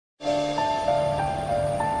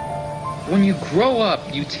when you grow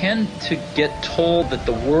up, you tend to get told that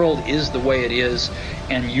the world is the way it is,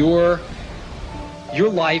 and your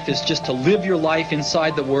life is just to live your life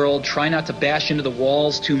inside the world, try not to bash into the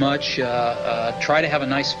walls too much, try to have a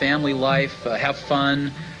nice family life, have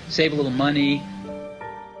fun, save a little money.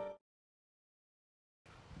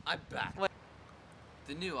 I'm back.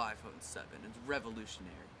 The new iPhone 7 is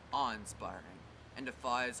revolutionary, awe-inspiring, and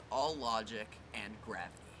defies all logic and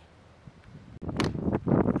gravity.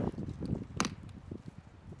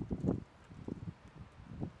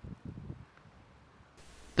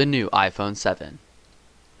 The new iPhone 7.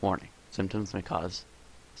 Warning: symptoms may cause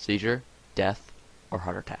seizure, death, or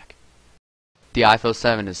heart attack. The iPhone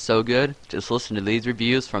 7 is so good, just listen to these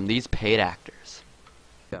reviews from these paid actors.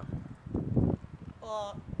 Yeah.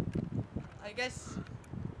 Well, I guess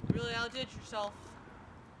you really outdid yourself.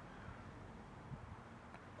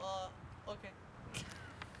 Okay.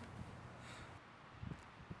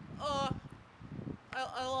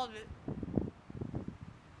 I love it.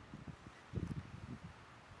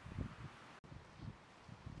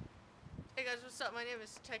 Hey guys, what's up? My name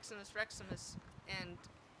is Teximus Reximus, and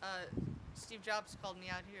Steve Jobs called me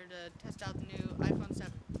out here to test out the new iPhone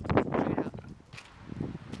 7. Check it out.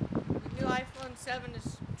 The new iPhone 7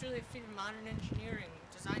 is truly a feat of modern engineering,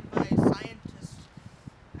 designed by scientists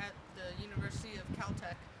at the University of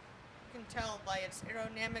Caltech. You can tell by its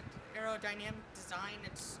aerodynamic design,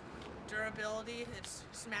 its durability, it's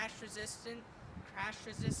smash resistant, crash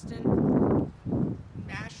resistant,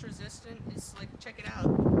 mash resistant. It's like, check it out.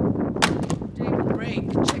 Didn't even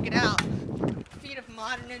break. Check it out. Feat of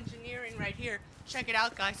modern engineering right here. Check it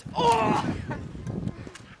out, guys. Oh!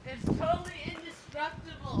 It's totally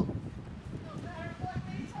indestructible. No matter what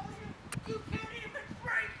they tell you, you can't even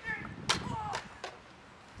break it. Oh!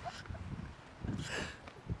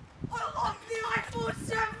 I love the iPhone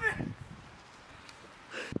 7.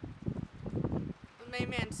 The main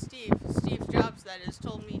man, Steve Jobs, that is,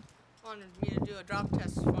 wanted me to do a drop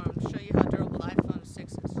test for him to show you how durable the iPhone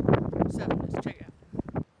 6 is. 7 is. Check it out.